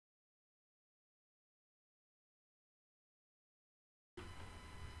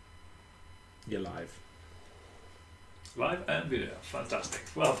You're live. Live and video, fantastic.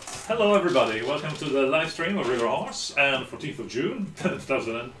 Well, hello everybody, welcome to the live stream of River Horse and 14th of June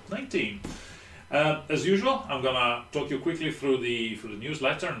 2019. As usual, I'm gonna talk you quickly through the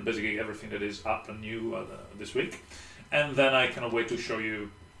newsletter and basically everything that is up and new this week, and then I cannot wait to show you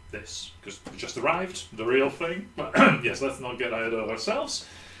this because it just arrived, the real thing. But yes, let's not get ahead of ourselves.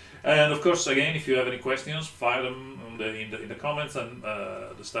 And of course, again, if you have any questions, fire them in the comments, and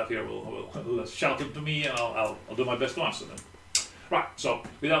the staff here will shout them to me, and I'll do my best to answer them. Right, so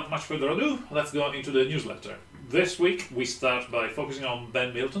without much further ado, let's go into the newsletter. This week we start by focusing on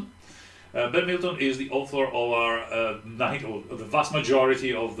Ben Milton. Ben Milton is the author of our the vast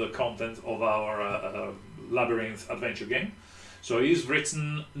majority of the content of our Labyrinth adventure game. So he's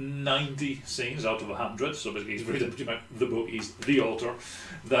written 90 scenes out of 100, so basically he's written pretty much the book. He's the author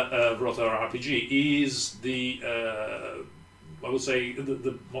that wrote our RPG. He is the, I would say,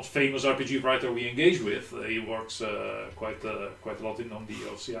 the most famous RPG writer we engage with. He works quite a lot on the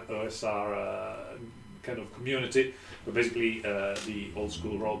OSR kind of community, but basically the old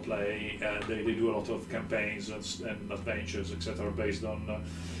school roleplay. They do a lot of campaigns and adventures, etc., based on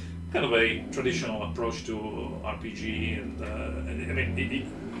kind of a traditional approach to RPG, and I mean,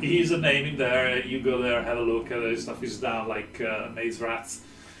 he's a name in there. You go there, have a look at his stuff. Is down like Maze Rats,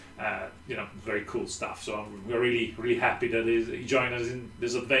 you know, very cool stuff. So we're really happy that he joined us in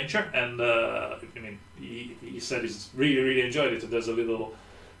this adventure, and I mean, he said he's really enjoyed it. There's a little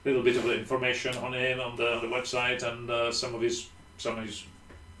bit of information on him on the website, and some of his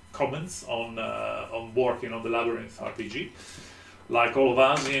comments on working on the Labyrinth RPG. Like all of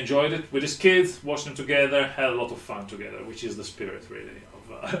us, he enjoyed it with his kids, watched them together, had a lot of fun together, which is the spirit really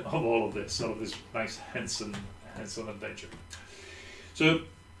of all of this nice handsome adventure. So, if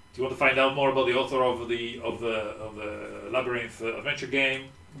you want to find out more about the author of the Labyrinth adventure game,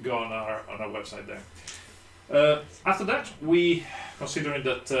 go on our website there. After that, considering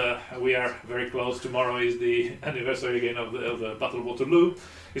that we are very close, tomorrow is the anniversary again of the Battle of Waterloo,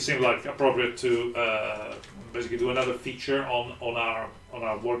 it seemed like appropriate to basically do another feature on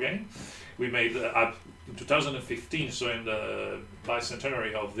our war game. We made in 2015, so in the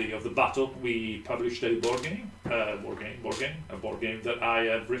bicentenary of the battle, we published a board game that I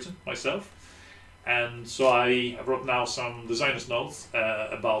have written myself, and so I wrote now some designer's notes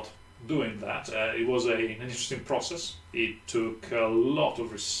about doing that. It was an interesting process. It took a lot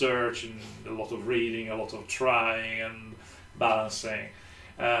of research and a lot of reading, a lot of trying and balancing.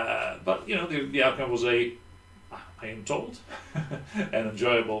 But you know, the outcome was I am told, an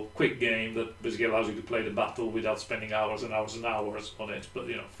enjoyable, quick game that basically allows you to play the battle without spending hours and hours and hours on it. But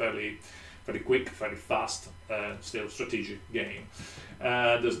you know, fairly quick, fairly fast, still strategic game.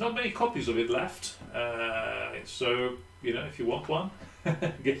 There's not many copies of it left, so you know, if you want one,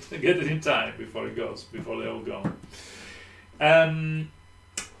 get it in time before they're all gone. And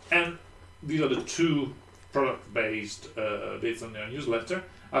these are the two product-based bits on our newsletter.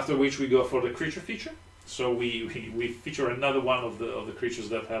 After which we go for the creature feature. So we feature another one of the creatures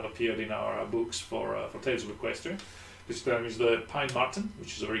that have appeared in our books for Tales of Equestria. This time is the Pine Marten,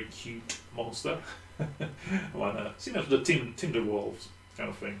 which is a very cute monster. One similar to the timber wolves kind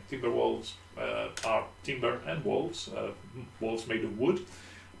of thing. Timber wolves are timber and wolves. Wolves made of wood.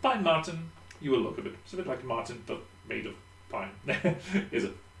 Pine Marten, you will look a bit. It's a bit like a marten, but made of pine. Is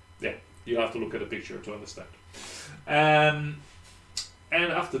it? Yeah. You have to look at the picture to understand. And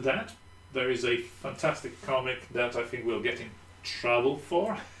after that, there is a fantastic comic that I think we'll get in trouble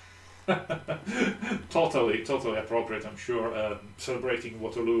for. totally appropriate, I'm sure. Celebrating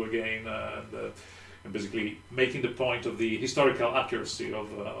Waterloo again, and basically making the point of the historical accuracy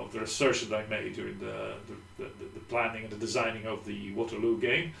of the research that I made during the planning and the designing of the Waterloo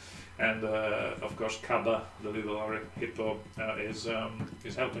game. And of course, Kaba, the little hippo, is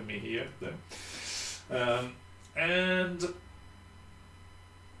helping me here. And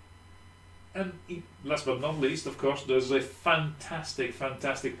last but not least, of course, there's a fantastic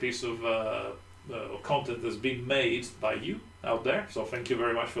piece of content that's been made by you out there. So thank you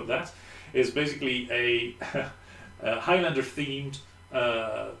very much for that. It's basically a Highlander-themed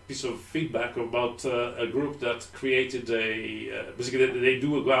piece of feedback about a group that created basically they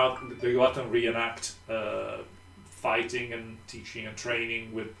go out and reenact fighting and teaching and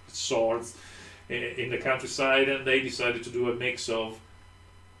training with swords in the countryside, and they decided to do a mix of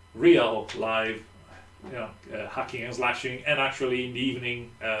real live hacking and slashing, and actually in the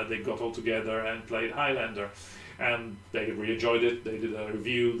evening they got all together and played Highlander, and they really enjoyed it. They did a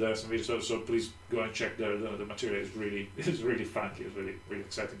review. There's some videos, so please go and check the material. It's really funky. It's really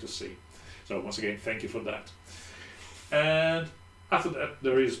exciting to see. So once again, thank you for that. And After that,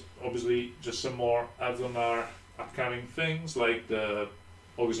 there is obviously just some more ads on our upcoming things, like the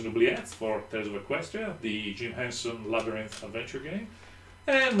August and Oubliette for Tales of Equestria, the Jim Henson Labyrinth adventure game,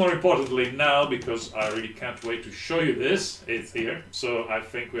 and more importantly now, because I really can't wait to show you this, it's here, so I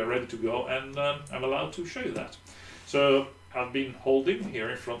think we are ready to go, and I'm allowed to show you that. So I've been holding here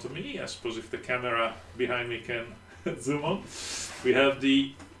in front of me, I suppose if the camera behind me can zoom on, we have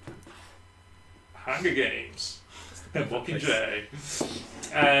the Hunger Games, Mockingjay,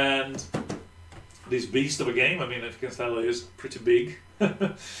 and this beast of a game, I mean, if you can tell, it is pretty big.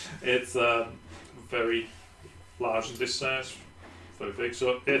 It's very large in this size, very big,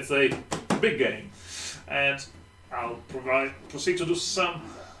 so it's a big game, and I'll proceed to do some,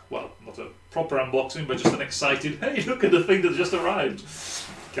 well, not a proper unboxing, but just an excited, hey, look at the thing that just arrived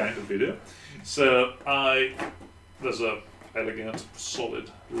kind of video. So there's a elegant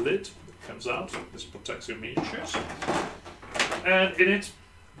solid lid that comes out. This protects your miniatures, and in it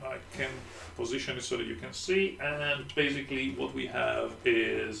I can position it so that you can see, and basically what we have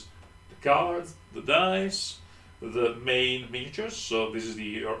is the cards, the dice, the main miniatures. So this is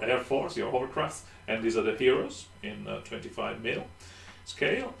your Air Force, your hovercraft, and these are the heroes in 25mm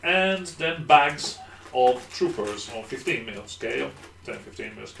scale, and then bags of troopers on 15mm scale,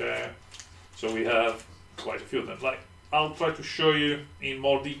 10-15mm scale. So we have quite a few of them. Like, I'll try to show you in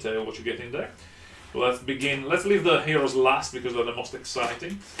more detail what you get in there. Let's begin. Let's leave the heroes last because they're the most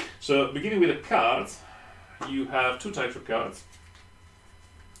exciting. So beginning with the cards, you have two types of cards.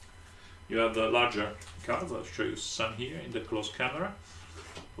 You have the larger cards. I'll show you some here in the close camera,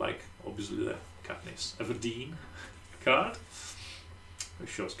 like obviously the Katniss Everdeen card,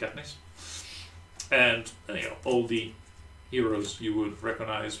 which shows Katniss, and you know, all the heroes you would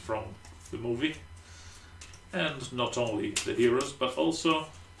recognize from the movie, and not only the heroes but also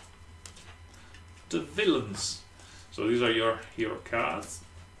the villains. So these are your hero cards,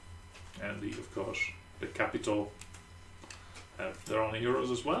 and of course the capital have their own heroes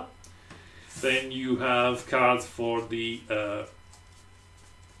as well. Then you have cards for the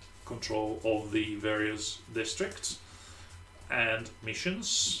control of the various districts and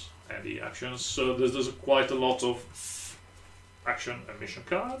missions and the actions. So there's quite a lot of action and mission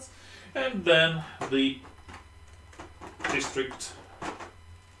cards, and then the district.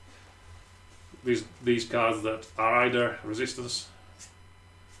 These cards that are either resistance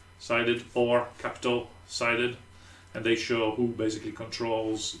sided or capital sided, and they show who basically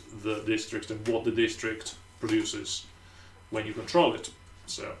controls the district and what the district produces when you control it.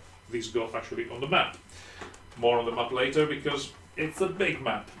 So these go actually on the map. More on the map later because it's a big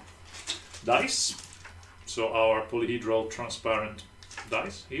map. Dice, so our polyhedral transparent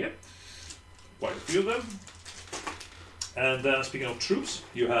dice here, quite a few of them. And then speaking of troops,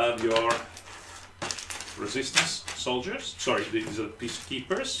 you have your resistance soldiers. Sorry, these are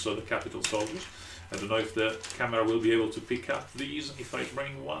peacekeepers, so the capital soldiers. I don't know if the camera will be able to pick up these if I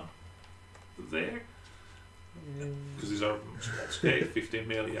bring one there, because these are small scale,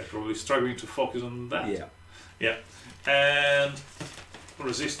 15mm. Yeah, probably struggling to focus on that. Yeah. Yeah, and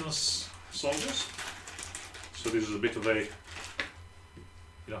resistance soldiers. So this is a bit of a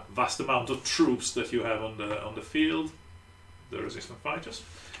vast amount of troops that you have on the field, the resistance fighters.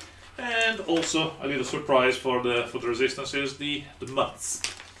 And also a little surprise for the resistance is the mutts,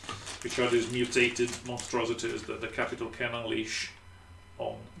 which are these mutated monstrosities that the capital can unleash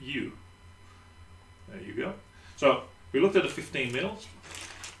on you. There you go. So we looked at the 15mm,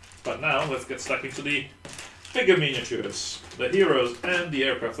 but now let's get stuck into the bigger miniatures, the heroes and the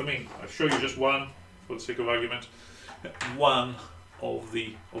aircraft. I mean, I'll show you just one for the sake of argument. One of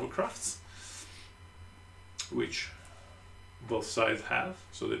the overcrafts, which both sides have.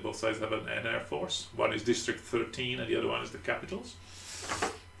 So they both sides have an Air Force. One is District 13 and the other one is the Capitals.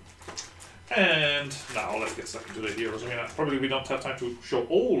 And now let's get stuck into the heroes. I mean, probably we don't have time to show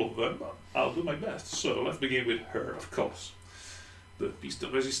all of them, but I'll do my best. So let's begin with her, of course. The piece de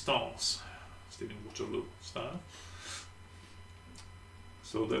résistance, Stephen Waterloo style.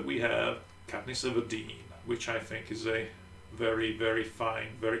 So that we have Katniss Everdeen, which I think is a very, very fine,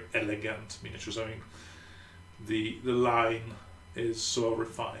 very elegant miniatures. I mean, the line is so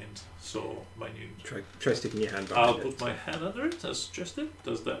refined, so minute. Try sticking your hand behind I'll it. put my hand under it as suggested.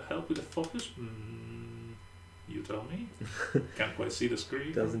 Does that help with the focus? You tell me. Can't quite see the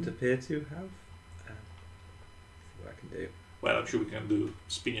screen. Doesn't appear to have. See what I can do. Well, I'm sure we can do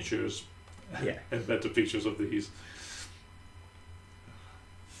miniatures and better pictures of these.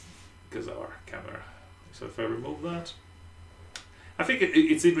 Because our camera. So if I remove that. I think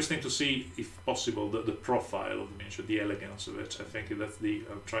it's interesting to see, if possible, the profile of the miniature, the elegance of it. I think that's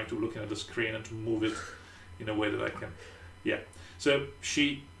I'm trying to look at the screen and to move it in a way that I can Yeah. So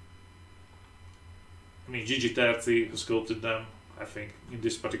she, I mean, Gigi Terzi, who sculpted them, I think in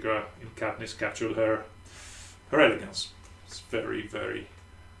this particular, in Katniss, captured her elegance. It's very, very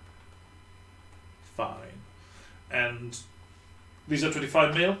fine. And these are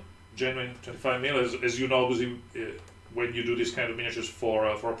 25 mil, genuine 25 mil. As you know, obviously, when you do this kind of miniatures for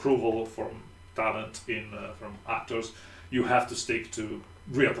approval from talent from actors, you have to stick to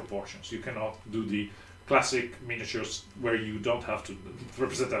real proportions. You cannot do the classic miniatures where you don't have to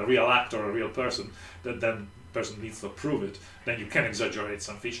represent a real actor or a real person, that then person needs to approve it. Then you can exaggerate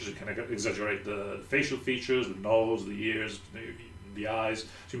some features. You can exaggerate the facial features, the nose, the ears, the eyes, so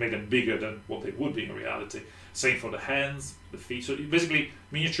you make them bigger than what they would be in reality. Same for the hands, the feet. So basically,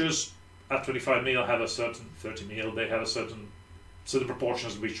 miniatures at 25 mil have a certain 30 mil. They have a certain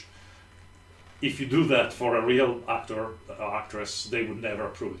proportions which, if you do that for a real actor or actress, they would never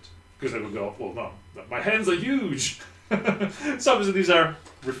approve it, because they would go, well, no, my hands are huge. So obviously these are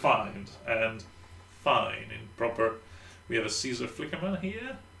refined and fine in proper. We have a Caesar Flickerman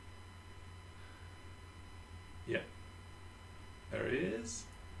here. Yeah, there he is.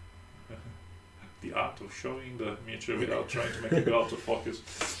 The art of showing the miniature without trying to make it go out of focus.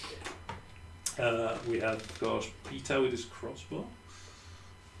 We have, of course, Peter with his crossbow.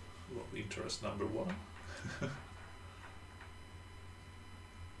 Interest number 1.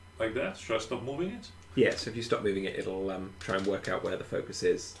 Like that. Should I stop moving it? Yeah, so if you stop moving it, it'll try and work out where the focus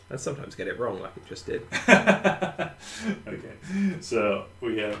is, and sometimes get it wrong, like it just did. Okay, so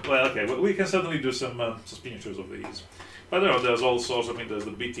we have, well, okay, well, we can certainly do some miniatures of these. But there's all sorts. I mean, there's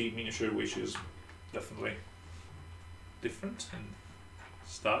the BT miniature, which is definitely different in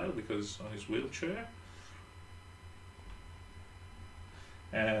style because on his wheelchair.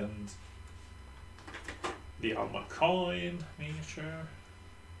 And the Alma coin miniature.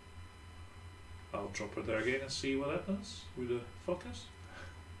 I'll drop it there again and see what happens with the focus.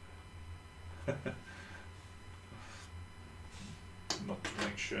 Not to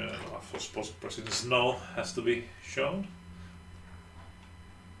make sure, I suppose pressing no has to be shown.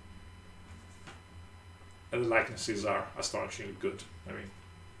 And the likenesses are astonishingly good. I mean,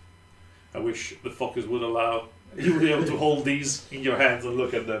 I wish the focus would allow you to be able to hold these in your hands and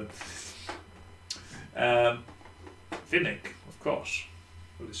look at them. Finnick, of course,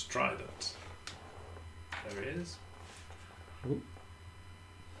 with his trident. There he is.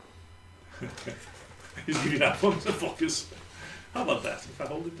 He's giving up on the focus. How about that, if I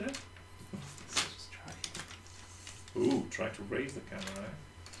hold it there? Let's just try. Ooh, try to raise the camera, eh?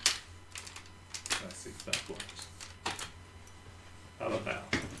 Let's see if that works. How about now?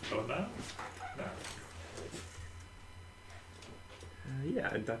 How about now? Now.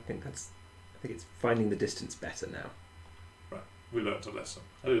 Yeah, and I think it's finding the distance better now. Right, we learned a lesson.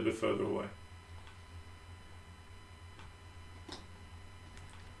 A little bit further away.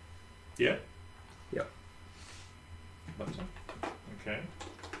 Yeah? Yep. Better. Okay.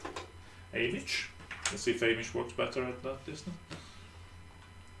 Image. Let's see if image works better at that distance.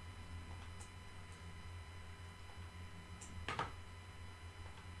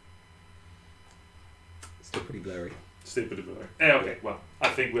 Still pretty blurry. Still pretty blurry. Okay, well, I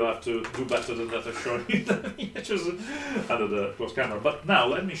think we'll have to do better than that of showing you the images under the close camera. But now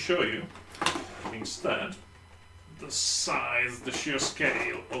let me show you instead the size, the sheer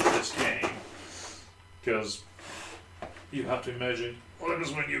scale of this game. Because you have to imagine what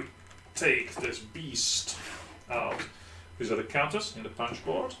happens when you take this beast out. These are the counters in the punch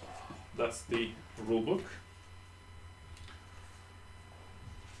board. That's the rulebook,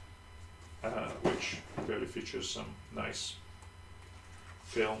 which clearly features some nice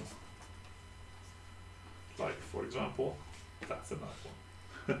film. Like, for example, that's a nice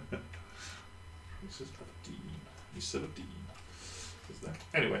one. This is a Dean. He's 17. Is that?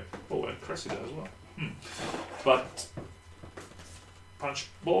 Anyway, oh, and Cressida as well. But punch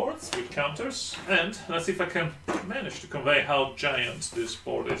boards with counters, and let's see if I can manage to convey how giant this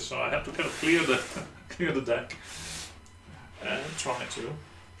board is. So I have to kind of clear the deck and try to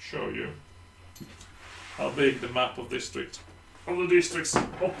show you how big the map of the districts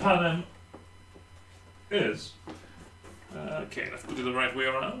of Panem is. Okay, let's put it the right way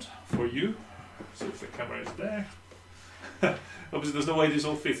around for you. See if the camera is there. Obviously, there's no way this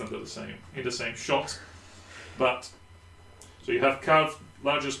all fits under in the same shot, but so you have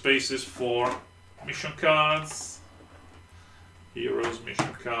larger spaces for mission cards, heroes,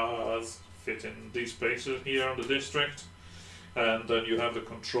 mission cards fit in these spaces here on the district, and then you have the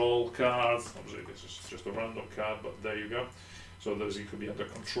control cards. Obviously, this is just a random card, but there you go. So those you could be under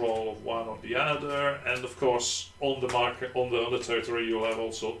control of one or the other, and of course on the market, on the territory, you'll have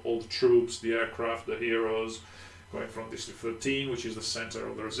also all the troops, the aircraft, the heroes. going from District 13, which is the center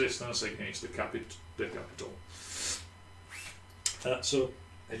of the resistance, against the capital. So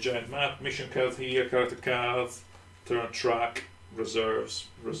a giant map, mission card here, character card, turn track, reserves.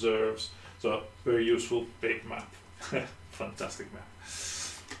 So very useful, big map. Fantastic map.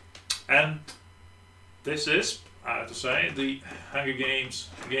 And this is, I have to say, the Hunger Games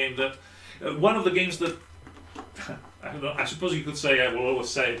game that one of the games that I don't know. I suppose you could say I will always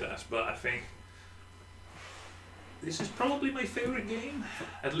say that, but I think this is probably my favorite game,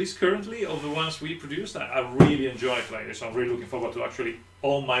 at least currently, of the ones we produced. I really enjoy playing this. I'm really looking forward to actually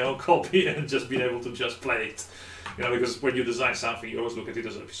own my own copy and just being able to just play it. You know, because when you design something, you always look at it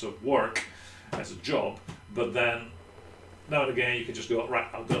as a piece of work, as a job. But then, now and again, you can just go, right,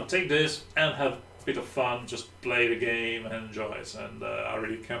 I'm going to take this and have a bit of fun, just play the game and enjoy it. And I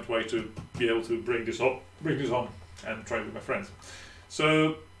really can't wait to be able to bring this home and try it with my friends.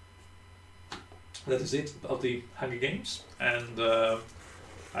 So that is it about the Hunger Games, and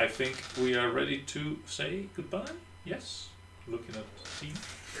I think we are ready to say goodbye. Yes, looking at the team.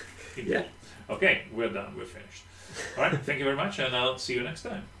 Yeah. Okay, we're done. We're finished. All right. Thank you very much, and I'll see you next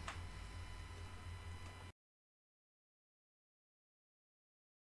time.